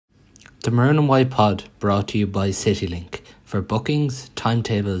The Maroon White Pod brought to you by CityLink. For bookings,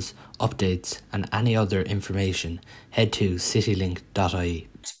 timetables, updates and any other information, head to citylink.ie.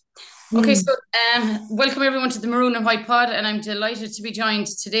 Okay, so welcome everyone to the Maroon and White Pod, and I'm delighted to be joined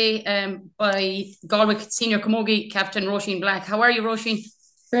today by Galway Senior Camogie Captain Roisin Black. How are you, Roisin?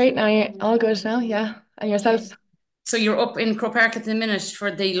 Great, now you're all good now, yeah. And yourself? So you're up in Croke Park at the minute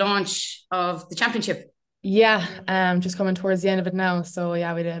for the launch of the championship. Yeah, just coming towards the end of it now. So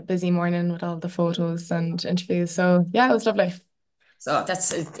yeah, we had a busy morning with all the photos and interviews. So yeah, it was lovely. So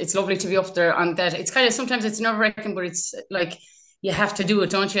it's lovely to be up there on that. It's kind of sometimes it's nerve-wracking, but it's like you have to do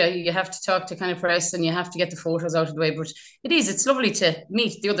it, don't you? You have to talk to kind of press and you have to get the photos out of the way. But it's lovely to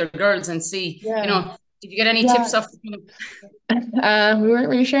meet the other girls and see, Yeah. did you get any Yeah. tips off We weren't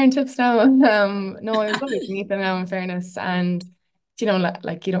really sharing tips now. No, it was lovely to meet them now in fairness. And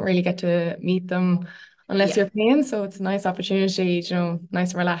like you don't really get to meet them unless Yeah. you're paying. So it's a nice opportunity,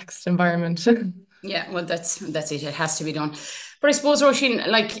 nice relaxed environment. Yeah, well, that's it. It has to be done. But I suppose, Roisin,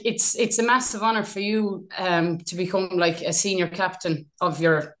 like it's a massive honour for you to become like a senior captain of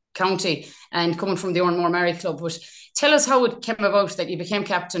your county and coming from the Oranmore Mary Club. But tell us how it came about that you became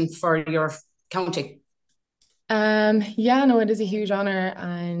captain for your county. Yeah, no, it is a huge honor,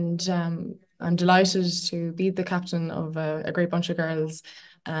 and I'm delighted to be the captain of a great bunch of girls.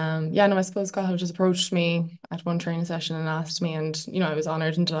 Yeah, no, I suppose Cathal just approached me at one training session and asked me, and I was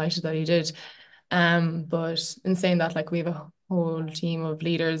honored and delighted that he did. But in saying that, like we have a whole team of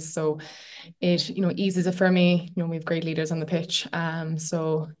leaders, so it eases it for me. We have great leaders on the pitch.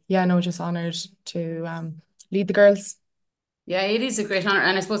 So yeah, no, just honored to lead the girls. Yeah, it is a great honour.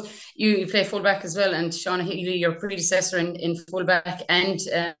 And I suppose you play fullback as well. And Shauna Healy, your predecessor in fullback and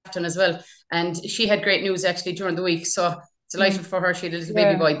captain as well. And she had great news actually during the week. So Mm. delighted for her. She had a little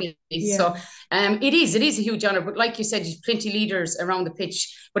baby Yeah, boy. Baby. yeah. So it is a huge honour. But like you said, you've plenty leaders around the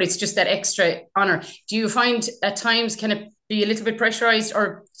pitch, but it's just that extra honour. Do you find at times can it be a little bit pressurised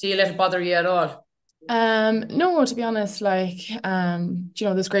or do you let it bother you at all? No, to be honest, like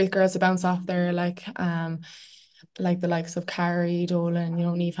there's great girls to bounce off there, like the likes of Carrie Dolan,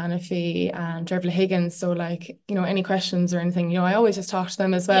 Niamh Hannafy and Dervla Higgins. So like, any questions or anything, I always just talk to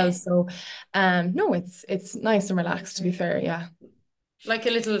them as well. Yeah, So no, it's nice and relaxed to be fair, yeah. like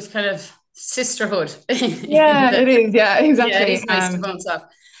a little kind of sisterhood. Yeah, it is, yeah, Yeah, it exactly. is nice to bounce off.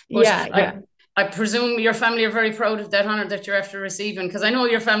 But Yeah, I yeah. I presume your family are very proud of that honour that you're after receiving because I know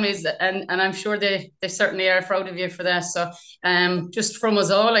your families and I'm sure they certainly are proud of you for that. So just from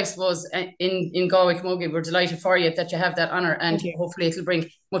us all, I suppose, in Galway Camogie, we're delighted for you that you have that honour and Thank you. hopefully it'll bring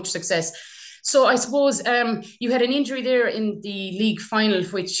much success. So I suppose you had an injury there in the league final,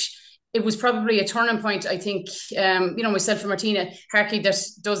 which it was probably a turning point. I think, myself and Martina Harkey that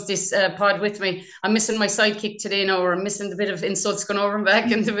does this pod with me. I'm missing my sidekick today now, or I'm missing the bit of insults going over and back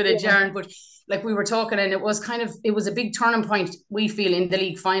and the bit of Yeah. jarring. But like we were talking, and it was a big turning point, we feel, in the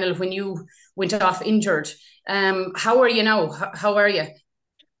league final when you went off injured. How are you now? How are you?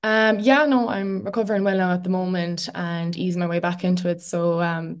 Yeah, no, I'm recovering well now at the moment and easing my way back into it.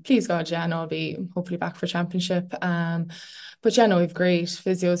 So, please God, yeah, no, I'll be hopefully back for championship. But yeah, no, we've great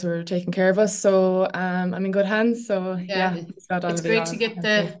physios who are taking care of us. So, I'm in good hands. So yeah, Yeah, please God, I'll it's be great to on.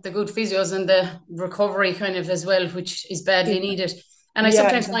 get the good physios and the recovery kind of as well, which is badly Yeah, needed. And I yeah,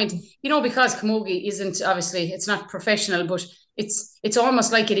 sometimes find, exactly. because camogie isn't obviously it's not professional, but it's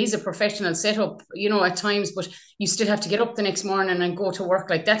almost like it is a professional setup, at times. But you still have to get up the next morning and go to work.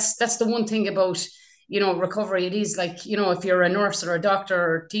 Like that's the one thing about recovery. It is like if you're a nurse or a doctor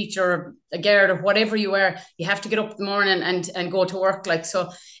or a teacher or a guard or whatever you are, you have to get up in the morning and go to work. Like so,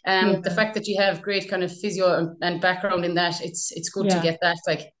 the Yeah, fact that you have great kind of physio and background in that, it's good to yeah, get that,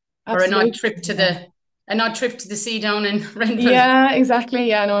 like, or absolutely. Yeah. an odd trip to the sea down in Renville. Yeah, exactly.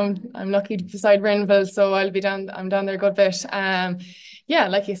 Yeah, no, I'm lucky beside Renville, so I'm down there a good bit. Yeah,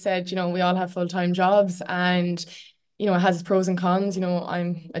 like you said, we all have full-time jobs and it has its pros and cons.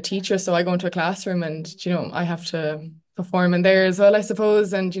 I'm a teacher, so I go into a classroom and I have to perform in there as well, I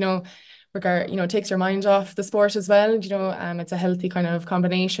suppose. And it takes your mind off the sport as well. It's a healthy kind of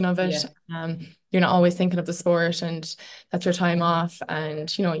combination of it. Yeah. You're not always thinking of the sport and that's your time off and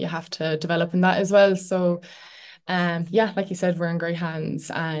you have to develop in that as well. So yeah, like you said, we're in great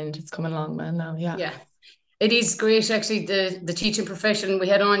hands and it's coming along well now. Yeah. Yeah, it is great actually, the teaching profession. We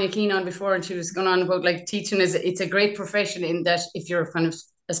had Anya Keane on before and she was going on about like teaching is it's a great profession in that if you're kind of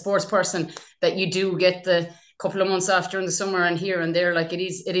a sports person that you do get the couple of months off during the summer and here and there. Like it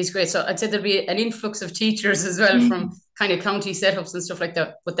is great. So I'd say there'll be an influx of teachers as well from kind of county setups and stuff like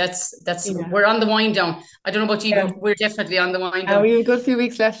that. But that's Yeah. we're on the wind down. I don't know about you, Yeah. but we're definitely on the wind down. We have a good few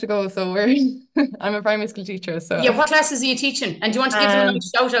weeks left to go, so we're I'm a primary school teacher, Yeah, so what classes are you teaching? And do you want to give them a um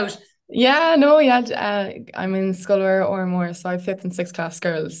nice shout out? Yeah, no, yeah. I'm in Sculwer or more, so I have fifth and sixth class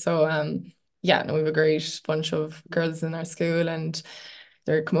girls. So yeah, no, we have a great bunch of girls in our school and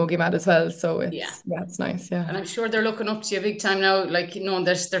they're camogie mad as well. So Yeah. it's nice, yeah. And I'm sure they're looking up to you big time now. Like, you know,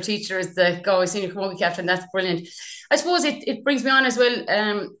 their teacher is the Galway Senior Camogie captain. That's brilliant. I suppose it brings me on as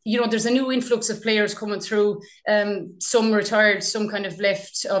well. You know, there's a new influx of players coming through. Some retired, some kind of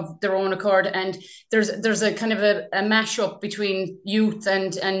left of their own accord. And there's a kind of a mashup between youth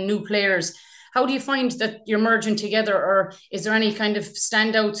and new players. How do you find that you're merging together, or is there any kind of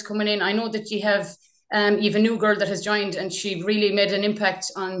standouts coming in? I know that you have a new girl that has joined and she really made an impact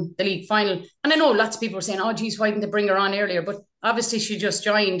on the league final. And I know lots of people are saying, oh, geez, why didn't they bring her on earlier? But obviously she just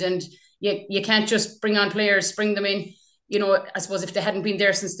joined and you can't just bring on players, bring them in. You know, I suppose if they hadn't been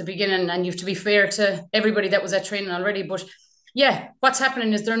there since the beginning, and you have to be fair to everybody that was at training already. But yeah, what's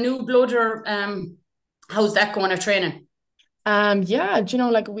happening? Is there new blood, or how's that going at training? Yeah, do you know,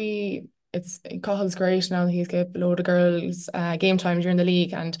 like it's Cahill's great now. He's got a load of girls game time during the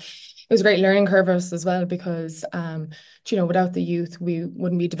league, and it was a great learning curve for us as well because do you know, without the youth we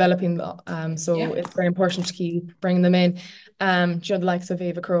wouldn't be developing so Yeah. it's very important to keep bringing them in. Do you know, the likes of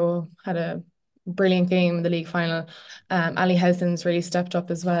Ava Crow had a brilliant game in the league final. Ali Heslin's really stepped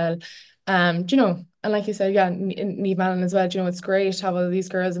up as well. Do you know, and like you said, yeah, Niamh Mallon as well. Do you know, it's great to have all these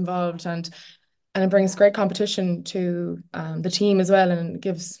girls involved, and it brings great competition to the team as well, and it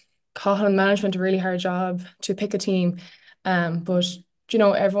gives Cahill and management a really hard job to pick a team. But you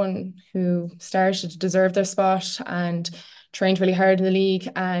know, everyone who started deserved their spot and trained really hard in the league,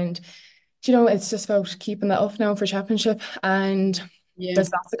 and you know, it's just about keeping that up now for championship. And Yeah.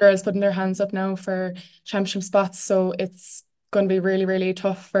 there's lots of girls putting their hands up now for championship spots, so it's going to be really, really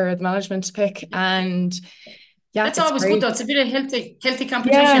tough for the management to pick. And yeah, That's it's always good great. though. It's a bit of healthy Yeah,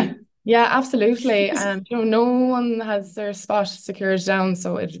 competition. yeah, absolutely. You know, no one has their spot secured down,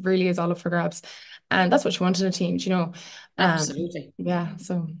 so it really is all up for grabs. And that's what you want in a team, you know. Absolutely. Yeah,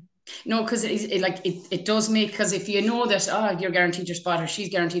 so No, because it does make, because if you know that you're guaranteed your spot or she's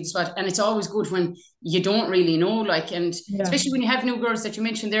guaranteed the spot, and it's always good when you don't really know, like, and yeah. especially when you have new girls that you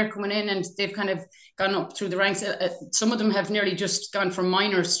mentioned they're coming in and they've kind of gone up through the ranks. Some of them have nearly just gone from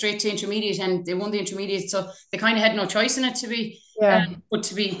minor straight to intermediate, and they won the intermediate, so they kind of had no choice in it to be Yeah. but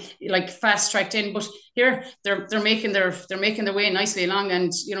to be like fast tracked in. But here they're making their way nicely along,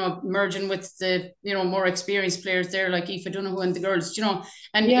 and you know, merging with the, you know, more experienced players there like Aoife Donoghue and the girls, you know,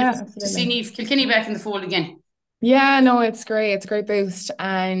 and Yeah, it's to see absolutely. Niamh Kilkenny back in the fold again. Yeah, no, it's great. It's a great boost.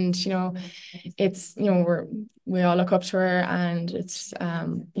 And, you know, it's, you know, we all look up to her, and it's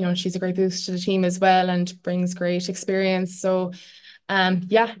you know, she's a great boost to the team as well and brings great experience. So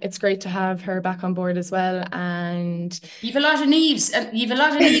yeah, it's great to have her back on board as well. And You've a lot of Neves, and you've a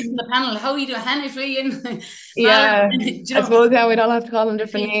lot of Neves in the panel. How are you doing? Hannah Flynn, Mal, yeah, you I know, suppose, yeah, we'd all have to call them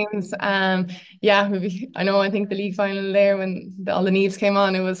different names. Yeah, maybe I know. I think the league final there when all the Neves came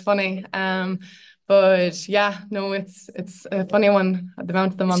on, it was funny. But yeah, no, it's a funny one. The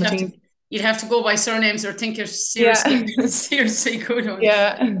amount of them you on just the have to team. you'd have to go by surnames or think you're Yeah, seriously seriously good ones.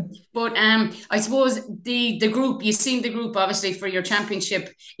 yeah, But I suppose the group, you've seen the group obviously for your championship.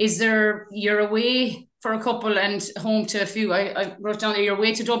 Is there, you're away for a couple and home to a few? I wrote down there you're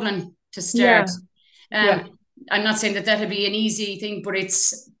away to Dublin to start. yeah, yeah. Um, I'm not saying that that'll be an easy thing, but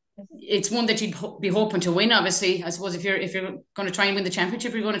it's one that you'd be hoping to win. Obviously, I suppose if you're going to try and win the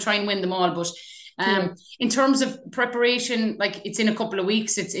championship, you're going to try and win them all. But Yeah. in terms of preparation, like it's in a couple of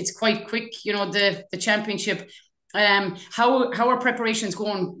weeks. It's quite quick. You know, the championship. How are preparations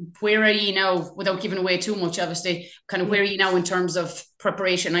going? Where are you now, without giving away too much, obviously, kind of Yeah. where are you now in terms of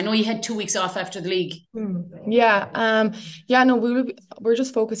preparation? I know you had 2 weeks off after the league. Yeah, yeah, no, we're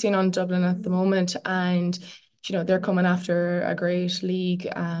just focusing on Dublin at the moment, and you know, they're coming after a great league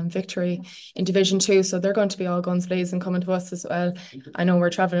victory in Division Two, so they're going to be all guns blazing coming to us as well. I know we're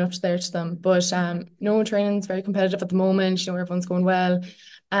traveling up to there to them, but no, training's very competitive at the moment. You know, everyone's going well,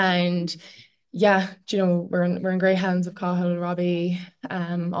 and yeah, you know, we're in great hands with Cahill, Robbie,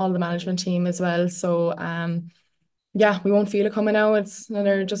 all the management team as well. So yeah, we won't feel it coming now. It's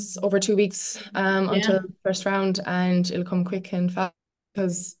another just over 2 weeks Yeah. until the first round, and it'll come quick and fast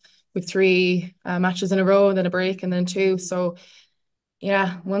because we've three matches in a row, then a break, and then two. So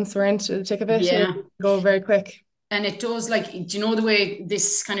yeah, once we're into the thick of it, it'll Yeah. go very quick. And it does, like, do you know the way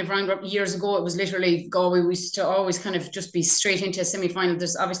this kind of round up years ago, it was literally Galway. We used to always kind of just be straight into a semi-final.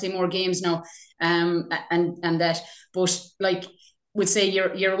 There's obviously more games now, and that, but like, would say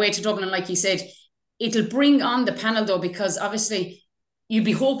you're away to Dublin, like you said, it'll bring on the panel though, because obviously you'd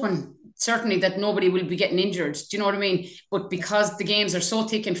be hoping certainly that nobody will be getting injured. Do you know what I mean? But because the games are so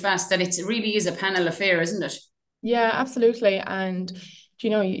thick and fast, that it really is a panel affair, isn't it? Yeah, absolutely. And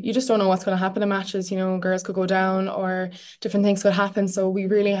you just don't know what's going to happen in matches. Girls could go down or different things could happen. So we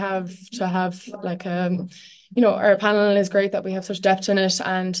really have to have like our panel is great that we have such depth in it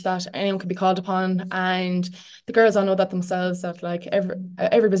and that anyone can be called upon. And the girls all know that themselves, that like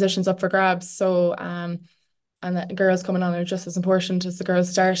every position's up for grabs. So and that girls coming on are just as important as the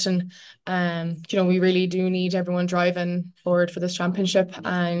girls starting. We really do need everyone driving forward for this championship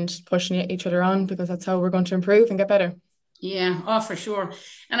and pushing each other on, because that's how we're going to improve and get better. Yeah, oh, for sure.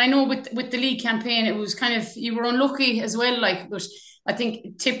 And I know with the league campaign, it was kind of, you were unlucky as well. But I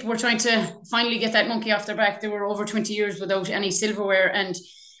think Tip were trying to finally get that monkey off their back. They were over 20 years without any silverware, and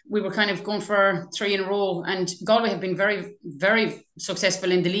we were kind of going for 3 in a row. And Galway have been very, very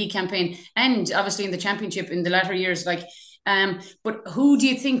successful in the league campaign and obviously in the championship in the latter years. But who do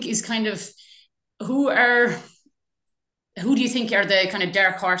you think is kind of who do you think are the kind of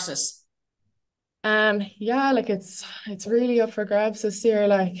dark horses? Yeah, like it's really up for grabs this year.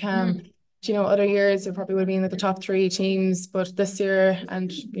 Other years it probably would have been like the top 3 teams, but this year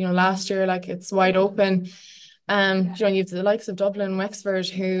and last year, like it's wide open. You have the likes of Dublin, Wexford,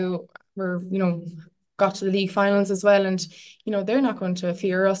 who were, got to the league finals as well, and they're not going to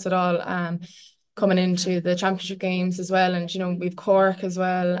fear us at all. Coming into the championship games as well, and we've Cork as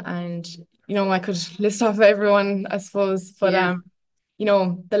well, and I could list off everyone, I suppose, but Yeah.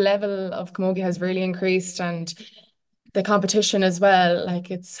 The level of camogie has really increased, and the competition as well. Like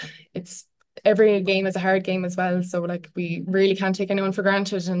it's every game is a hard game as well. So like we really can't take anyone for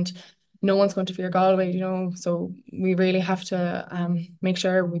granted, and no one's going to fear Galway, So we really have to make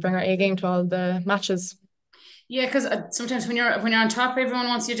sure we bring our A game to all the matches. Yeah, because sometimes when you're on top, everyone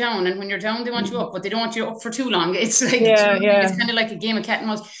wants you down, and when you're down, they want you up, but they don't want you up for too long. It's like, Yeah, it's kind of like a game of cat and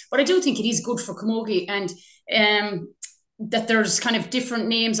mouse. But I do think it is good for camogie, and that there's kind of different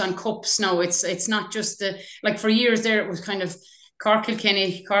names on cups now. It's not just like for years there it was kind of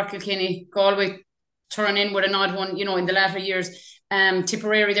Cork-Kilkenny, Galway turn in with an odd one, in the latter years.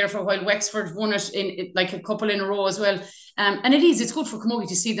 Tipperary there for a while. Wexford won it in like a couple in a row as well. And it's good for camogie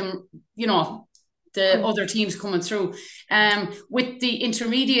to see them, the other teams coming through. With the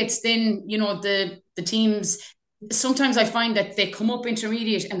intermediates, then the teams. Sometimes I find that they come up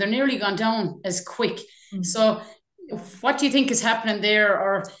intermediate and they're nearly gone down as quick. So what do you think is happening there?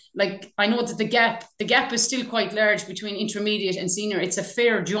 Or like, I know that the gap is still quite large between intermediate and senior. It's a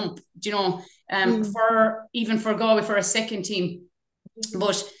fair jump, for Galway, for a second team.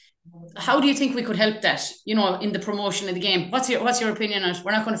 But how do you think we could help that, in the promotion of the game? What's your opinion on it?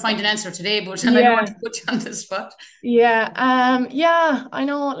 We're not going to find an answer today, but I don't want to put you on the spot. Yeah, I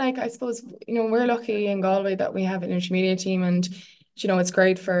know, like, I suppose, we're lucky in Galway that we have an intermediate team, and it's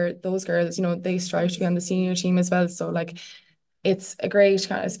great for those girls, they strive to be on the senior team as well. So like it's a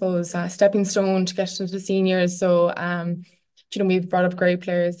great, I suppose, stepping stone to get into the seniors. So we've brought up great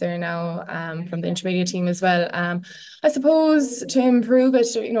players there now from the intermediate team as well. I suppose to improve it,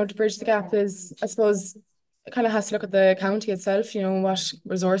 to bridge the gap is, I suppose, it kind of has to look at the county itself, what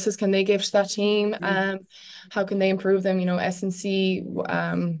resources can they give to that team? How can they improve them, S&C,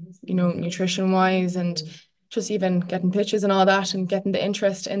 nutrition wise, and just even getting pitches and all that, and getting the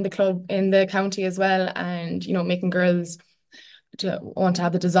interest in the club, in the county as well, and, making girls to want to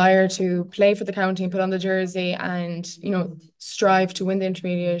have the desire to play for the county and put on the jersey and, strive to win the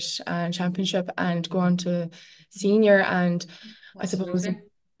intermediate championship and go on to senior. And I suppose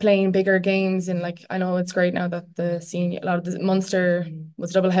playing bigger games, and like, I know it's great now that a lot of the Munster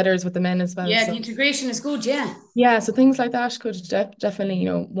was double headers with the men as well. Yeah, so the integration is good, yeah. Yeah, so things like that could definitely,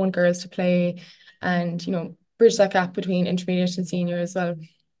 want girls to play and, bridge that gap between intermediate and senior as well.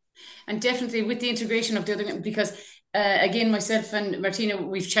 And definitely with the integration of the other, because again, myself and Martina,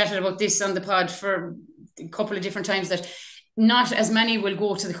 we've chatted about this on the pod for a couple of different times, that not as many will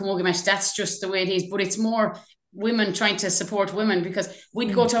go to the camogie match. That's just the way it is. But it's more women trying to support women, because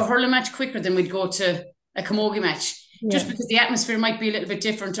we'd go to a hurling match quicker than we'd go to a camogie match. Just because the atmosphere might be a little bit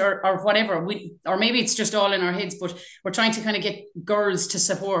different, or whatever. Or maybe it's just all in our heads, but we're trying to kind of get girls to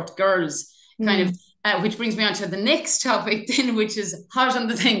support girls, kind of. Which brings me on to the next topic then, which is hot on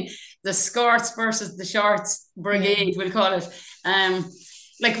the thing, the skirts versus the shorts brigade, we'll call it.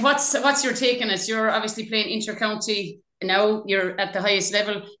 Like, what's your take on it? You're obviously playing inter-county now, you're at the highest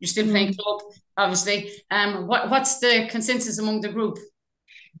level, you're still playing club, obviously. What's the consensus among the group?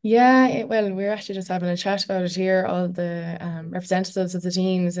 Yeah, well, we're actually just having a chat about it here, all the representatives of the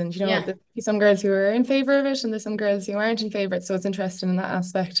teams, and there's some girls who are in favour of it, and there's some girls who aren't in favour. So it's interesting in that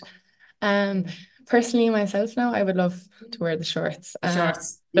aspect. Personally, myself now, I would love to wear the shorts.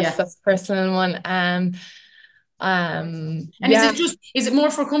 That's a personal one. And is it more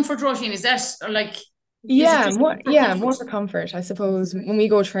for comfort, Roisin? Is that, or like? Is it Yeah, just for more comfort? for comfort. I suppose when we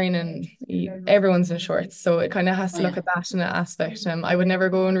go training, everyone's in shorts, so it kind of has Oh to look yeah. at that in that aspect. I would never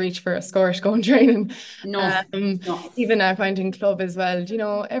go and reach for a skirt going training. No, Um, no. Even I find in club as well,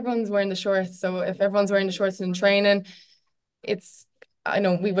 everyone's wearing the shorts. So if everyone's wearing the shorts in training, it's I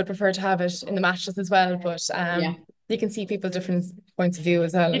know we would prefer to have it in the matches as well, but Yeah. you can see people different points of view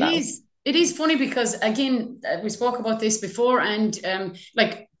as well in It that. is. It is funny because again, we spoke about this before, and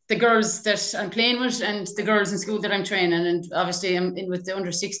like the girls that I'm playing with, and the girls in school that I'm training, and obviously I'm in with the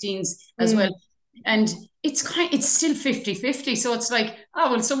under 16s as well. Mm, And it's still 50-50. So it's like,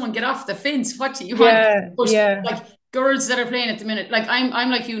 oh well, someone get off the fence. What do you want? yeah, But yeah, like girls that are playing at the minute, like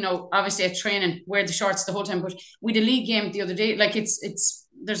I'm like you know, obviously at training, wear the shorts the whole time. But we did a league game the other day, like it's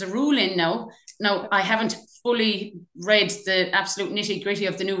there's a rule in now. Now I haven't fully read the absolute nitty gritty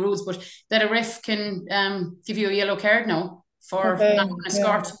of the new rules, but that a ref can give you a yellow card now for not okay, wearing a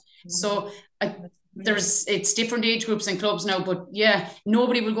yeah, skirt. So it's different age groups and clubs now, but yeah,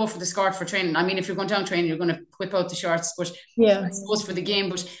 nobody will go for the skirt for training. I mean, if you're going down training, you're going to whip out the shorts, but yeah. I suppose for the game.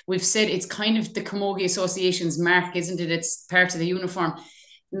 But we've said it's kind of the Camogie Association's mark, isn't it? It's part of the uniform.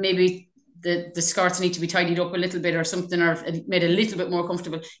 Maybe the skirts need to be tidied up a little bit or something, or made a little bit more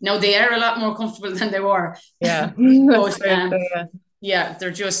comfortable. Now they are a lot more comfortable than they were. Yeah, that's But fair to say, yeah. yeah, they're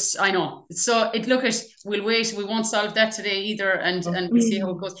just, I know. So we'll wait. We won't solve that today either, and we'll see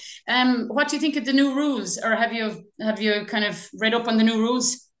how it goes. What do you think of the new rules, or have you kind of read up on the new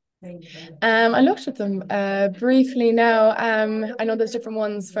rules? I looked at them briefly now. I know there's different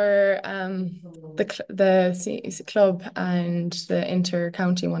ones for the club and the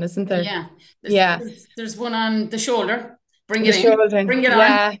inter-county one, isn't there? Yeah, there's, Yeah, there's one on the shoulder. Bring the it in, shoulder thing. bring it on.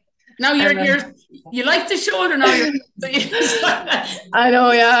 Yeah, Now and you like the shoulder now. You're I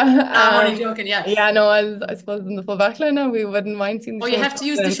know, I'm yeah. only joking. Yeah. Yeah, no, I suppose in the full back line now we wouldn't mind seeing the Oh, you shoulder. have to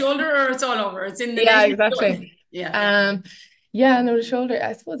use the shoulder, or it's all over. It's in the Yeah, name. exactly. Yeah. Yeah, no, the shoulder,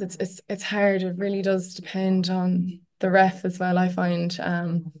 I suppose it's hard. It really does depend on the ref as well, I find.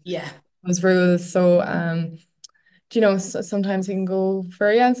 Yeah. Those rules. So sometimes he can go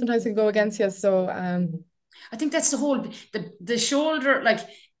for you and sometimes he can go against you. So I think that's the whole the shoulder, like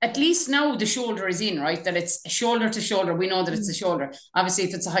at least now the shoulder is in, right? That it's shoulder to shoulder. We know that it's a shoulder. Obviously,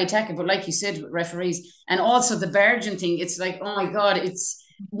 if it's a high tackle, but like you said, referees, and also the barging thing, it's like, oh my God, it's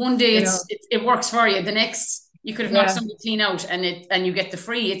one day you know, it works for you. The next you could have knocked yeah, somebody clean out and you get the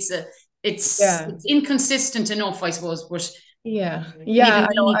free. yeah, It's inconsistent enough, I suppose, but yeah, even I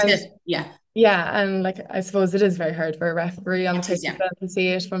we know. need And to, yeah, yeah, and like I suppose it is very hard for a referee on the it is, pitch as yeah. well to see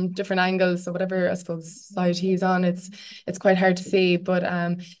it from different angles. So whatever I suppose side he's on, it's quite hard to see. But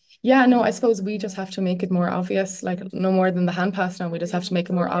yeah, no, I suppose we just have to make it more obvious, like no more than the hand pass now. We just have to make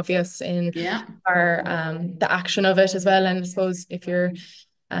it more obvious in Yeah. our the action of it as well. And I suppose if you're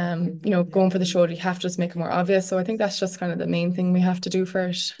going for the shoulder, you have to just make it more obvious. So I think that's just kind of the main thing we have to do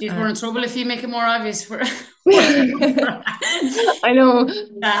first. We're in trouble if you make it more obvious for. I know.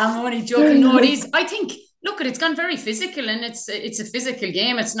 I'm only joking. No, it is. I think. Look, it's gone very physical, and it's a physical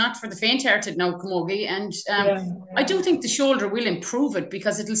game. It's not for the faint-hearted now, Camogie, and Yeah. I do think the shoulder will improve it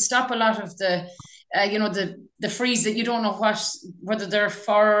because it'll stop a lot of the frees that you don't know whether they're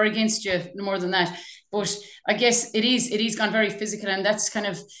for or against you. No more than that, but I guess it is gone very physical, and that's kind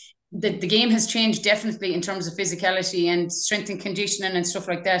of the game has changed definitely in terms of physicality and strength and conditioning and stuff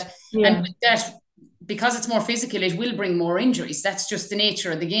like that. And Yeah. with that, because it's more physical, it will bring more injuries. That's just the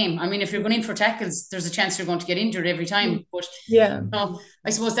nature of the game. I mean, if you're going in for tackles, there's a chance you're going to get injured every time. But Yeah. I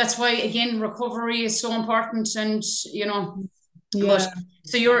suppose that's why again recovery is so important, and Yeah. But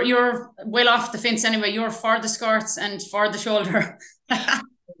so you're well off the fence anyway. You're for the skirts and for the shoulder.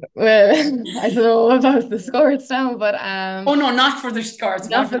 Well, I don't know about the scores now, but Oh no, not for the skirts.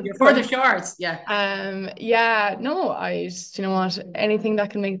 not for the You're for the scores. shorts. Yeah. Yeah, no, you know what, anything that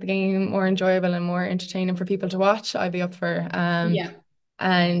can make the game more enjoyable and more entertaining for people to watch, I'd be up for. Yeah.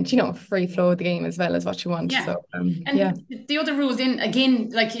 And free flow of the game as well as what you want. Yeah. So yeah. And the other rule then again,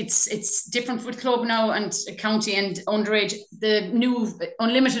 like it's different with club now and county and underage. The new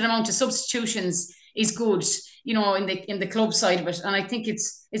unlimited amount of substitutions is good, in the club side of it. And I think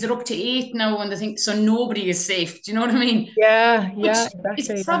is it up to 8 now? And I think so nobody is safe. Do you know what I mean? Yeah, Which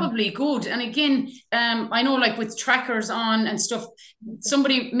exactly. is probably good. And again, I know like with trackers on and stuff,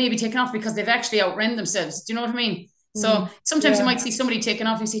 somebody may be taken off because they've actually outrun themselves. Do you know what I mean? So sometimes you might see somebody taken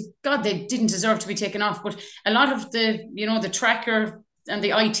off and you say, God, they didn't deserve to be taken off. But a lot of the tracker and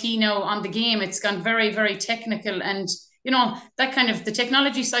the IT now on the game, it's gone very, very technical. And, that kind of the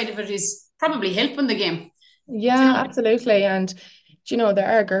technology side of it is probably helping the game. Yeah, absolutely. And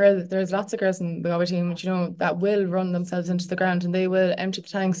there's lots of girls in the Galway team, that will run themselves into the ground and they will empty the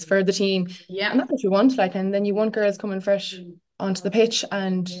tanks for the team. Yeah. And that's what you want, like, and then you want girls coming fresh onto the pitch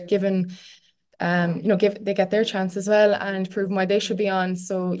and given they get their chance as well and proving why they should be on.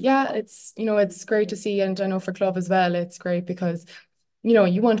 So yeah, it's great to see. And I know for club as well, it's great because,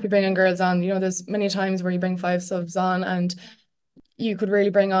 you want to be bringing girls on. There's many times where you bring 5 subs on and you could really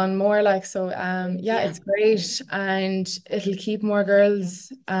bring on more, like, so it's great and it'll keep more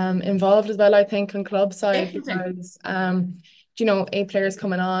girls involved as well, I think, on club side. Definitely. Because 8 players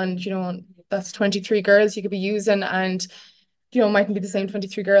coming on, that's 23 girls you could be using, and mightn't be the same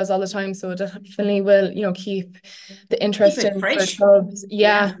 23 girls all the time, so it definitely will keep the Keep interest it in for fresh. clubs,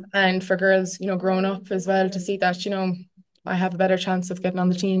 and for girls growing up as well, to see that I have a better chance of getting on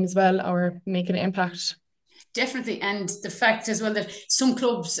the team as well or making an impact. Definitely. And the fact as well that some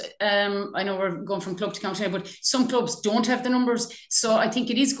clubs, I know we're going from club to county, but some clubs don't have the numbers. So I think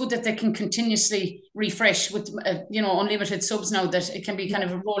it is good that they can continuously refresh with, unlimited subs now, that it can be kind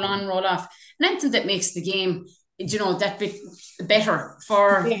of a roll on, roll off. And anything that makes the game, that bit better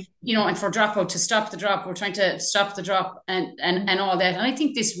for, and for dropout, to stop the drop. We're trying to stop the drop and all that. And I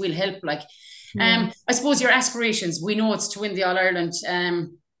think this will help. Like, I suppose your aspirations, we know it's to win the All-Ireland.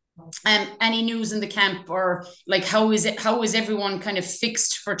 Any news in the camp, or like how is everyone kind of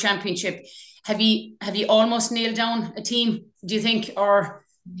fixed for championship? Have you almost nailed down a team, do you think, or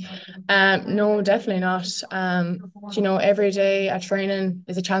no, definitely not. Every day at training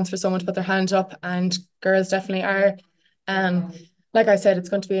is a chance for someone to put their hand up, and girls definitely are. Like I said, it's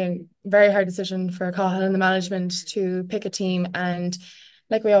going to be a very hard decision for Cathal and the management to pick a team, and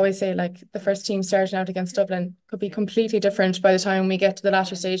like we always say, like, the first team starting out against Dublin could be completely different by the time we get to the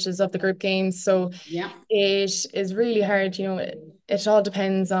latter stages of the group games. So it is really hard. It all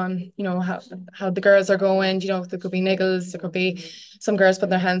depends on how the girls are going. There could be niggles, there could be some girls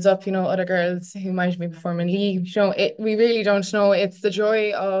putting their hands up, other girls who might be performing league. We really don't know. It's the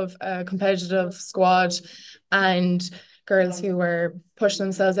joy of a competitive squad and girls who are pushing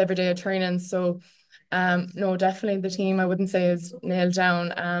themselves every day at training. So no, definitely the team, I wouldn't say, is nailed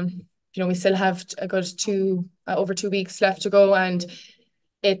down. We still have a good over 2 weeks left to go, and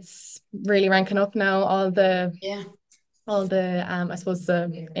it's really ranking up now, all the I suppose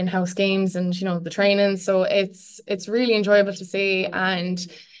the in-house games and the training. So it's really enjoyable to see, and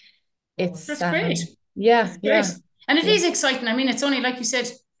that's great. Yeah. And it is exciting. I mean, it's only, like you said,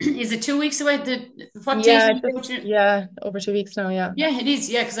 is it 2 weeks away? What over 2 weeks now. Yeah, it is.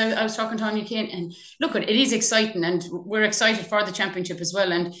 Yeah, because I was talking to Anya Kane, and look, it is exciting, and we're excited for the championship as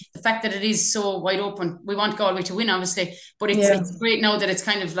well. And the fact that it is so wide open, we want Galway to win, obviously, but it's great now that it's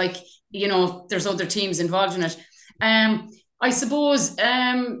kind of like, there's other teams involved in it. I suppose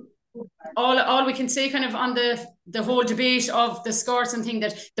all we can say kind of on the whole debate of the scores and thing,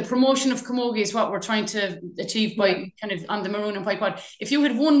 that the promotion of camogie is what we're trying to achieve by kind of on the Maroon White Pod. If you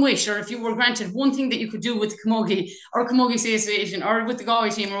had one wish, or if you were granted one thing that you could do with the camogie or Camogie Association or with the Galway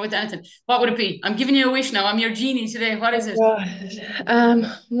team or with anything, what would it be? I'm giving you a wish now. I'm your genie today. What is it?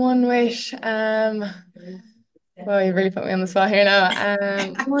 One wish. Well, you really put me on the spot here now.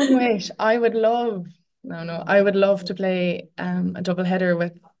 One wish. I would love to play a double header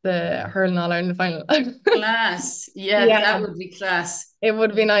with the hurling All-Ireland final. Class. Yeah, that would be class. It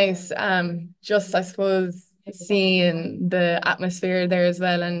would be nice. Just, I suppose, seeing the atmosphere there as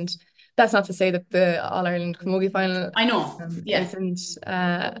well. And that's not to say that the All-Ireland Camogie final, I know, isn't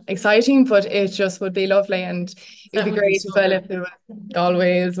exciting, but it just would be lovely, and it would be great as well if there was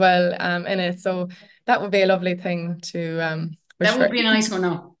Galway as well in it. So that would be a lovely thing to that would be a nice one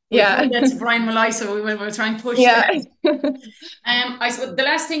now. That's Brian Malloy, so we'll try and push that. I suppose the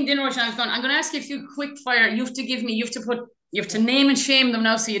last thing, dinner, I'm going to ask you a few quick fire. You have to name and shame them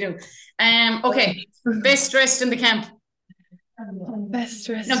now, so you do. Okay, best dressed in the camp. Best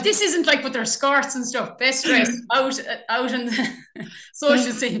dressed. Now, this isn't like with their skirts and stuff. Best dressed out in the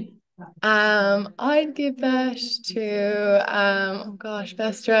social scene. I'd give that to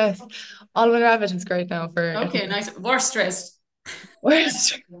best dressed. Alwyn Rabbit is great now for. Okay, nice. Worst dressed.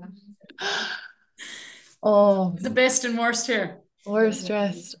 Worst. Oh, the best and worst here. Worst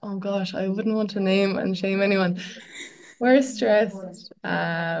dressed. Oh gosh, I wouldn't want to name and shame anyone. Worst dressed.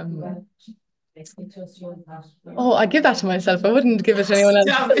 Oh, I'd give that to myself. I wouldn't give it to anyone else.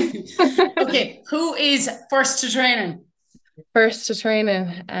 Okay, who is first to training? First to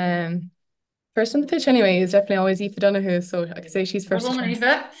training. First on the pitch anyway is definitely always Aoife Donahue, so I could say she's first.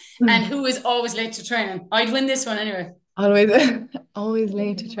 And who is always late to training? I'd win this one anyway. Always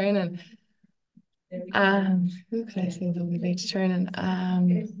late to training. Who could I say is always late to training?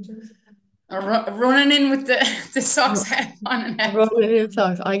 Running in with the socks hat on and hat. Rolling in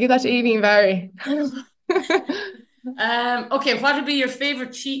socks. I give that to Evie and Barry. Okay, what would be your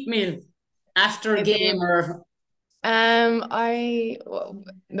favorite cheat meal after a game or? When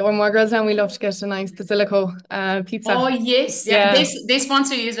more girls now, we love to get a nice Basilico pizza. Oh yes, yeah. They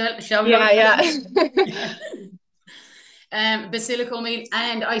sponsor you as well. Shout out. Yeah. Basilico meal,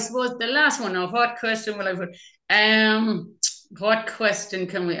 and I suppose the last one now. What question will I put? What question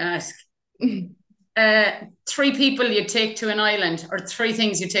can we ask? 3 people you take to an island, or 3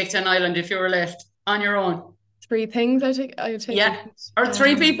 things you take to an island if you were left on your own. 3 things I take. Yeah, or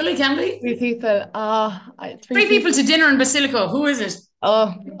 3 people it can be. 3 people. 3 people to dinner in Basilico. Who is it?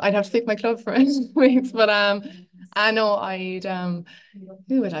 Oh, I'd have to pick my club friends, but I know I'd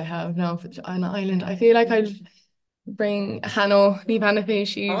who would I have now on an island? I feel like I'd bring Hanno, leave Hannah.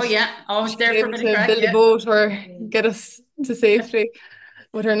 Oh yeah, always there for a bit of crack. Build a boat or get us to safety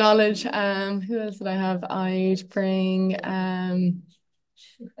with her knowledge. Who else would I have? I'd bring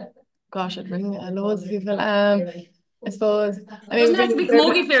gosh, I'd bring loads of people. I suppose. Doesn't have to be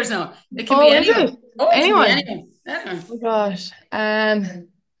camogie players now. It can be anyone. Anyone. Yeah. Oh gosh.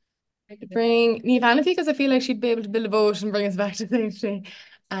 Bring Niamh Hannafy because I feel like she'd be able to build a boat and bring us back to safety.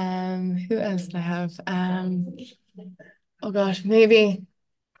 Who else did I have? Oh gosh, maybe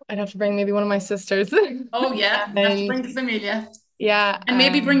I'd have to bring maybe one of my sisters. Oh yeah, have to bring the familia. Yeah, and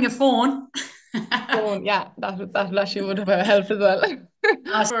maybe bring a phone. Phone, yeah, that actually would have helped as well.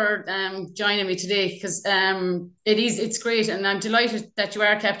 For joining me today, because it's great, and I'm delighted that you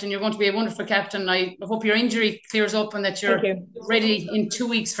are captain. You're going to be a wonderful captain. I hope your injury clears up and that you're ready in 2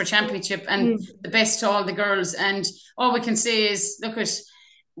 weeks for championship, and the best to all the girls. And all we can say is, look at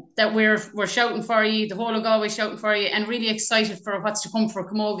that, we're shouting for you, the whole of Galway shouting for you, and really excited for what's to come for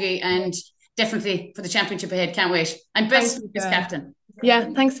camogie, and definitely for the championship ahead. Can't wait. And best as captain. Yeah,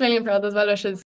 thanks a million for all those well wishes.